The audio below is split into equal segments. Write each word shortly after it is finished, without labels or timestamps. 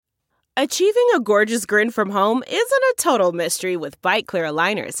Achieving a gorgeous grin from home isn't a total mystery with Byte Clear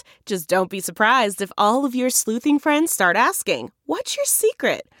aligners. Just don't be surprised if all of your sleuthing friends start asking, "What's your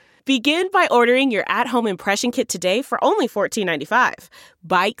secret?" Begin by ordering your at-home impression kit today for only $14.95.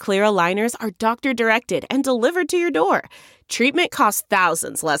 Byte Clear aligners are doctor-directed and delivered to your door. Treatment costs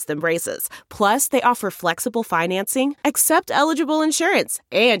thousands less than braces. Plus, they offer flexible financing, accept eligible insurance,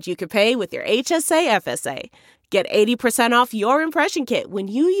 and you can pay with your HSA FSA. Get 80% off your impression kit when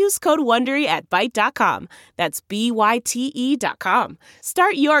you use code WONDERY at Byte.com. That's BYTE.com.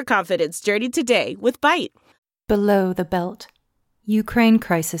 Start your confidence journey today with Byte. Below the Belt. Ukraine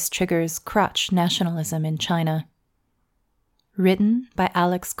crisis triggers crotch nationalism in China. Written by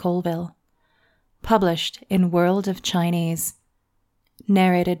Alex Colville. Published in World of Chinese.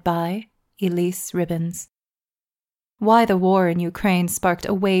 Narrated by Elise Ribbons. Why the war in Ukraine sparked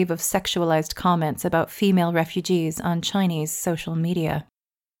a wave of sexualized comments about female refugees on Chinese social media.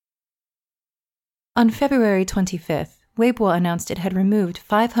 On February 25th, Weibo announced it had removed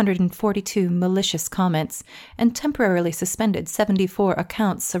 542 malicious comments and temporarily suspended 74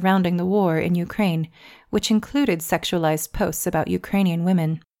 accounts surrounding the war in Ukraine, which included sexualized posts about Ukrainian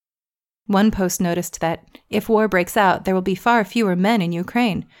women. One post noticed that, if war breaks out, there will be far fewer men in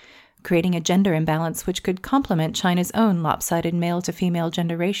Ukraine, creating a gender imbalance which could complement China's own lopsided male-to-female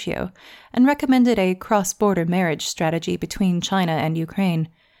gender ratio, and recommended a cross-border marriage strategy between China and Ukraine.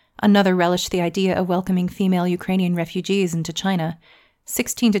 Another relished the idea of welcoming female Ukrainian refugees into China.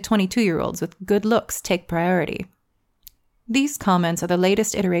 16 to 22-year-olds with good looks take priority. These comments are the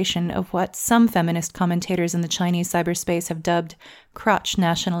latest iteration of what some feminist commentators in the Chinese cyberspace have dubbed crotch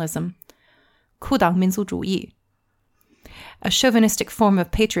nationalism, 裤裆民族主义, a chauvinistic form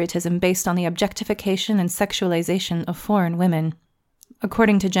of patriotism based on the objectification and sexualization of foreign women.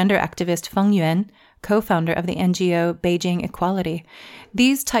 According to gender activist Feng Yuan, co-founder of the NGO Beijing Equality,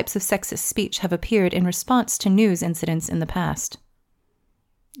 these types of sexist speech have appeared in response to news incidents in the past.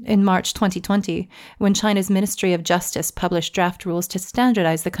 In March 2020, when China's Ministry of Justice published draft rules to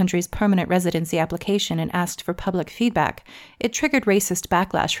standardize the country's permanent residency application and asked for public feedback, it triggered racist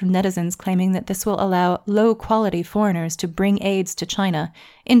backlash from netizens claiming that this will allow low-quality foreigners to bring aids to China,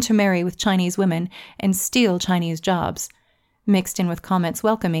 intermarry with Chinese women, and steal Chinese jobs, mixed in with comments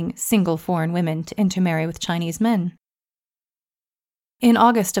welcoming single foreign women to intermarry with Chinese men. In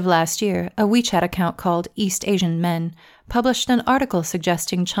August of last year, a WeChat account called East Asian Men published an article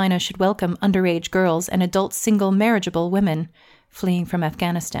suggesting China should welcome underage girls and adult single marriageable women fleeing from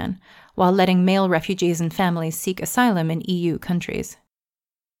Afghanistan, while letting male refugees and families seek asylum in EU countries.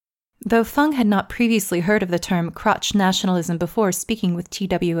 Though Feng had not previously heard of the term crotch nationalism before speaking with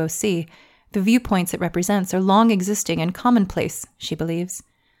TWOC, the viewpoints it represents are long existing and commonplace, she believes.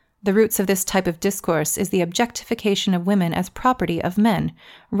 The roots of this type of discourse is the objectification of women as property of men,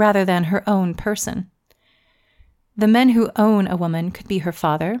 rather than her own person. The men who own a woman could be her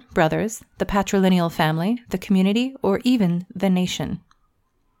father, brothers, the patrilineal family, the community, or even the nation.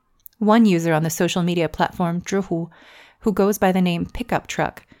 One user on the social media platform Zhihu, who goes by the name Pickup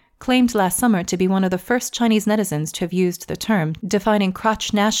Truck, claimed last summer to be one of the first Chinese netizens to have used the term, defining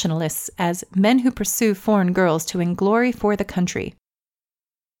crotch nationalists as men who pursue foreign girls to win glory for the country.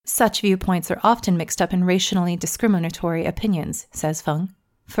 Such viewpoints are often mixed up in racially discriminatory opinions, says Feng.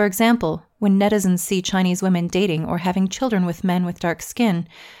 For example, when netizens see Chinese women dating or having children with men with dark skin,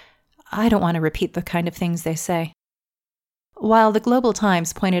 I don't want to repeat the kind of things they say. While the Global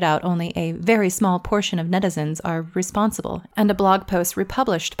Times pointed out only a very small portion of netizens are responsible, and a blog post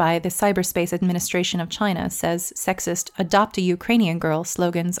republished by the Cyberspace Administration of China says sexist "adopt a Ukrainian girl"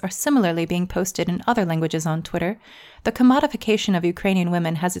 slogans are similarly being posted in other languages on Twitter, the commodification of Ukrainian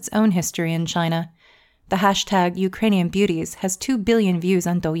women has its own history in China. The hashtag Ukrainian Beauties has 2 billion views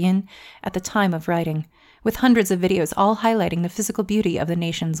on Douyin at the time of writing, with hundreds of videos all highlighting the physical beauty of the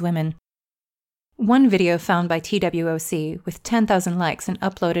nation's women. One video found by TWOC, with 10,000 likes and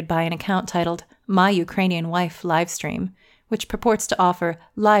uploaded by an account titled My Ukrainian Wife Livestream, which purports to offer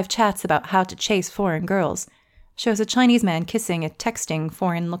live chats about how to chase foreign girls, shows a Chinese man kissing a texting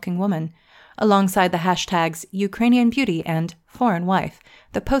foreign-looking woman. Alongside the hashtags Ukrainian Beauty and Foreign Wife,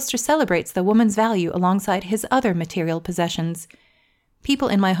 the poster celebrates the woman's value alongside his other material possessions. People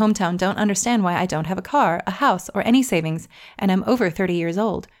in my hometown don't understand why I don't have a car, a house, or any savings, and I'm over 30 years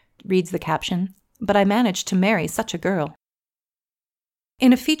old, reads the caption. But I managed to marry such a girl.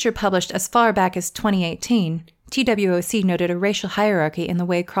 In a feature published as far back as 2018, TWOC noted a racial hierarchy in the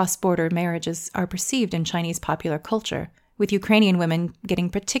way cross-border marriages are perceived in Chinese popular culture, with Ukrainian women getting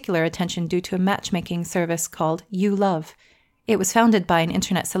particular attention due to a matchmaking service called YouLove. It was founded by an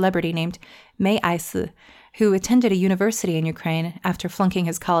internet celebrity named Mei Aisi, who attended a university in Ukraine after flunking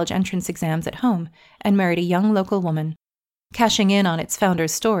his college entrance exams at home and married a young local woman. Cashing in on its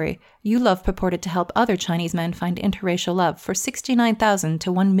founder's story, YouLove purported to help other Chinese men find interracial love for 69,000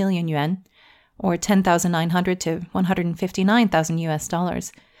 to 1 million yuan, or 10,900 to 159,000 US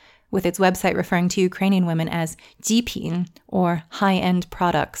dollars, with its website referring to Ukrainian women as jipin, or high-end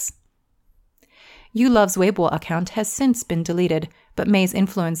products. YouLove's Weibo account has since been deleted, but May's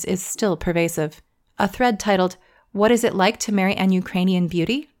influence is still pervasive. A thread titled, "What is it like to marry an Ukrainian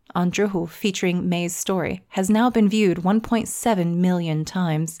beauty?" on Zhihu featuring May's story has now been viewed 1.7 million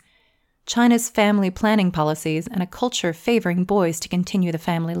times. China's family planning policies and a culture favoring boys to continue the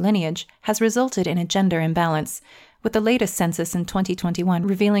family lineage has resulted in a gender imbalance, with the latest census in 2021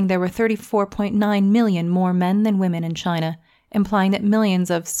 revealing there were 34.9 million more men than women in China, implying that millions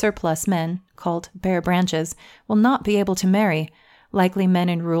of surplus men, called bare branches, will not be able to marry, likely men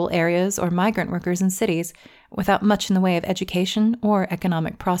in rural areas or migrant workers in cities, without much in the way of education or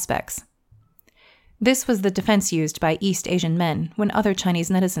economic prospects. This was the defense used by East Asian men when other Chinese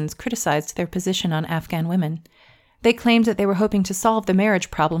netizens criticized their position on Afghan women. They claimed that they were hoping to solve the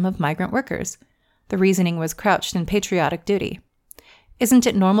marriage problem of migrant workers. The reasoning was couched in patriotic duty. Isn't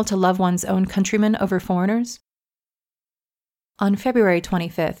it normal to love one's own countrymen over foreigners? On February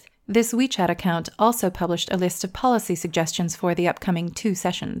 25th, this WeChat account also published a list of policy suggestions for the upcoming 2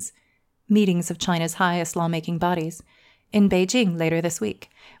 sessions, meetings of China's highest lawmaking bodies, in Beijing later this week,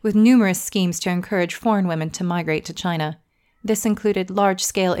 with numerous schemes to encourage foreign women to migrate to China. This included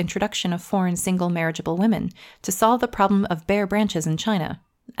large-scale introduction of foreign single marriageable women to solve the problem of bare branches in China,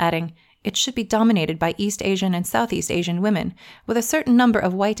 adding, it should be dominated by East Asian and Southeast Asian women, with a certain number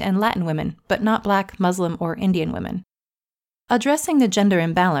of white and Latin women, but not Black, Muslim, or Indian women. Addressing the gender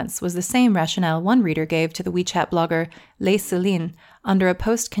imbalance was the same rationale one reader gave to the WeChat blogger Lei Silin under a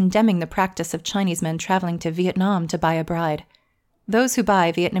post condemning the practice of Chinese men traveling to Vietnam to buy a bride. Those who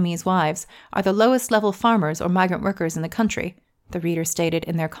buy Vietnamese wives are the lowest-level farmers or migrant workers in the country, the reader stated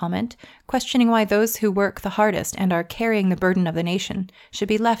in their comment, questioning why those who work the hardest and are carrying the burden of the nation should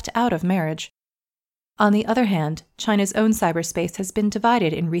be left out of marriage. On the other hand, China's own cyberspace has been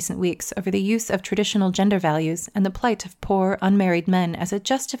divided in recent weeks over the use of traditional gender values and the plight of poor, unmarried men as a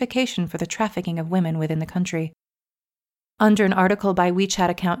justification for the trafficking of women within the country. Under an article by WeChat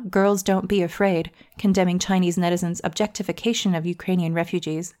account Girls Don't Be Afraid, condemning Chinese netizens' objectification of Ukrainian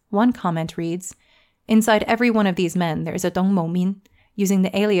refugees, one comment reads, "Inside every one of these men there is a Dong Momin," using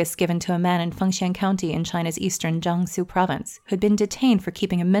the alias given to a man in Fengxian County in China's eastern Jiangsu province, who had been detained for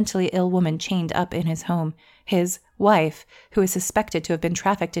keeping a mentally ill woman chained up in his home, his wife, who is suspected to have been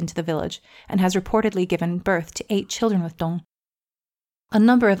trafficked into the village and has reportedly given birth to 8 children with Dong. A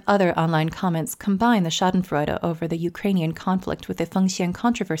number of other online comments combine the schadenfreude over the Ukrainian conflict with the Fengxian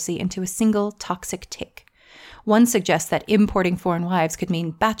controversy into a single toxic take. One suggests that importing foreign wives could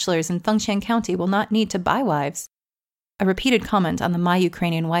mean bachelors in Fengxian County will not need to buy wives. A repeated comment on the My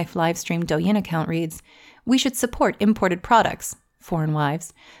Ukrainian Wife livestream Douyin account reads, "We should support imported products, foreign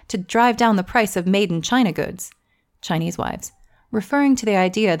wives, to drive down the price of made-in-China goods, Chinese wives," referring to the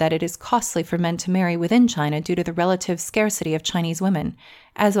idea that it is costly for men to marry within China due to the relative scarcity of Chinese women,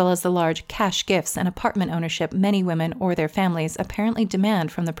 as well as the large cash gifts and apartment ownership many women or their families apparently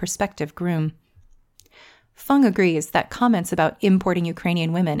demand from the prospective groom. Feng agrees that comments about importing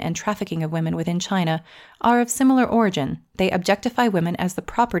Ukrainian women and trafficking of women within China are of similar origin. They objectify women as the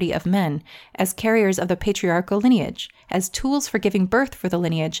property of men, as carriers of the patriarchal lineage, as tools for giving birth for the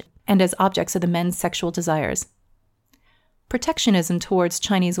lineage, and as objects of the men's sexual desires. Protectionism towards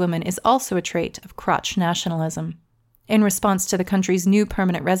Chinese women is also a trait of crotch nationalism. In response to the country's new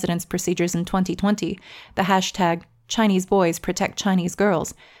permanent residence procedures in 2020, the hashtag Chinese boys protect Chinese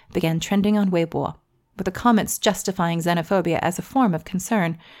girls began trending on Weibo, with the comments justifying xenophobia as a form of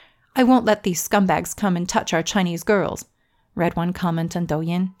concern. "I won't let these scumbags come and touch our Chinese girls," read one comment on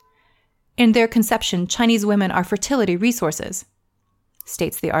Douyin. "In their conception, Chinese women are fertility resources,"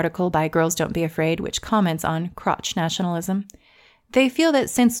 states the article by Girls Don't Be Afraid, which comments on crotch nationalism. "They feel that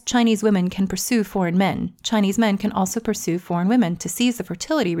since Chinese women can pursue foreign men, Chinese men can also pursue foreign women to seize the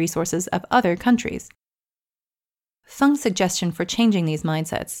fertility resources of other countries." Feng's suggestion for changing these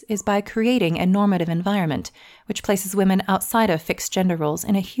mindsets is by creating a normative environment which places women outside of fixed gender roles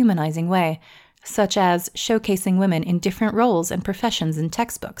in a humanizing way, such as showcasing women in different roles and professions in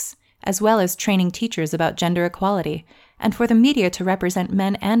textbooks, as well as training teachers about gender equality, and for the media to represent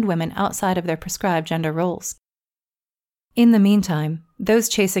men and women outside of their prescribed gender roles. In the meantime, those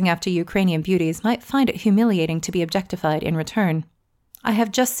chasing after Ukrainian beauties might find it humiliating to be objectified in return. I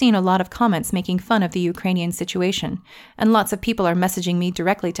have just seen a lot of comments making fun of the Ukrainian situation, and lots of people are messaging me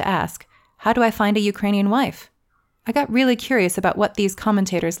directly to ask, How do I find a Ukrainian wife? I got really curious about what these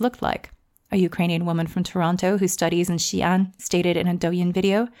commentators looked like. A Ukrainian woman from Toronto who studies in Xi'an stated in a Douyin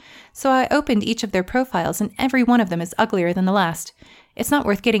video. So I opened each of their profiles and every one of them is uglier than the last. It's not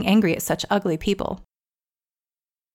worth getting angry at such ugly people.